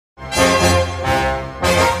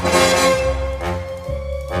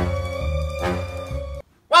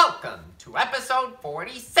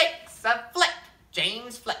46 of Flick,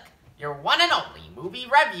 James Flick, your one and only movie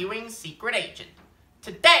reviewing secret agent.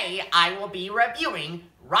 Today, I will be reviewing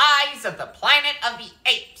Rise of the Planet of the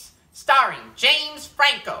Apes, starring James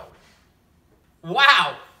Franco.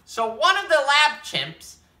 Wow, so one of the lab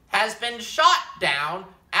chimps has been shot down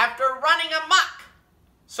after running amok.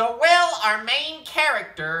 So Will, our main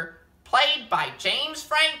character, played by James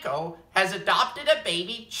Franco, has adopted a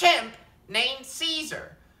baby chimp named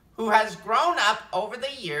Caesar, who has grown up over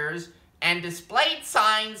the years and displayed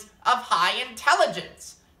signs of high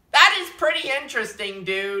intelligence. That is pretty interesting,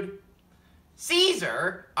 dude.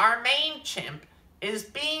 Caesar, our main chimp, is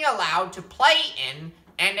being allowed to play in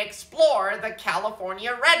and explore the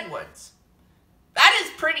California redwoods. That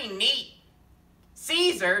is pretty neat.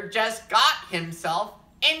 Caesar just got himself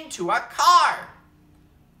into a car.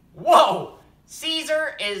 Whoa!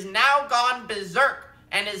 Caesar is now gone berserk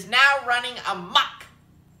and is now running amok.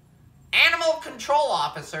 Animal control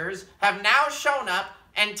officers have now shown up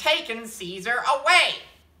and taken Caesar away.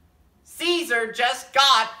 Caesar just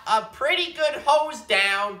got a pretty good hose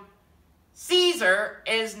down. Caesar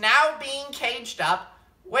is now being caged up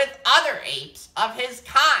with other apes of his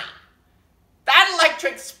kind. That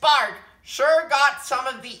electric spark sure got some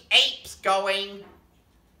of the apes going.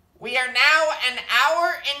 We are now an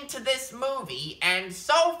hour into this movie, and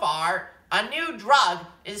so far, a new drug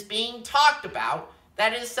is being talked about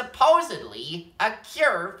that is supposedly a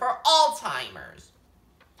cure for Alzheimer's.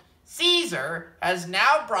 Caesar has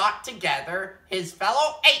now brought together his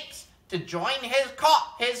fellow apes to join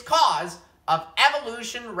his cause of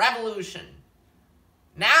evolution revolution.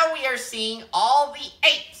 Now we are seeing all the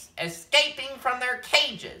apes escaping from their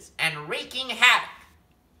cages and wreaking havoc.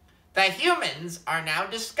 The humans are now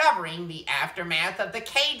discovering the aftermath of the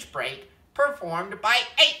cage break performed by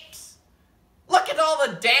apes. Look at all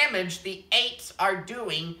the damage the apes are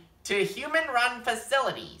doing to human-run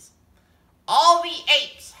facilities. All the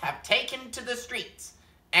apes have taken to the streets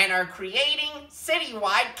and are creating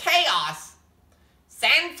citywide chaos.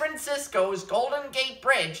 San Francisco's Golden Gate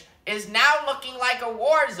Bridge is now looking like a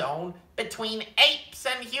war zone between apes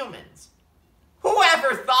and humans.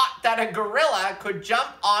 Whoever thought that a gorilla could jump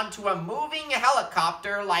onto a moving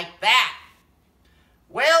helicopter like that?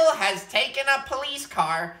 Will has taken a police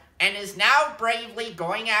car and is now bravely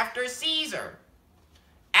going after Caesar.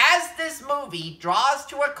 As this movie draws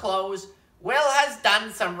to a close, Will has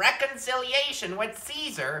done some reconciliation with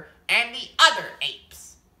Caesar and the other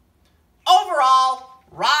apes. Overall,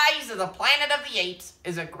 Rise of the Planet of the Apes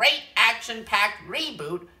is a great action-packed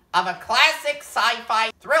reboot of a classic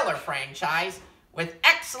sci-fi thriller franchise with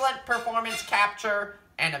excellent performance capture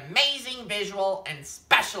and amazing visual and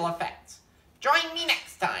special effects. Join me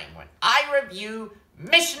next time when I review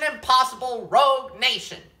Mission Impossible Rogue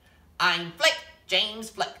Nation. I'm Flick, James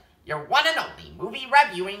Flick, your one and only movie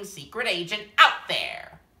reviewing secret agent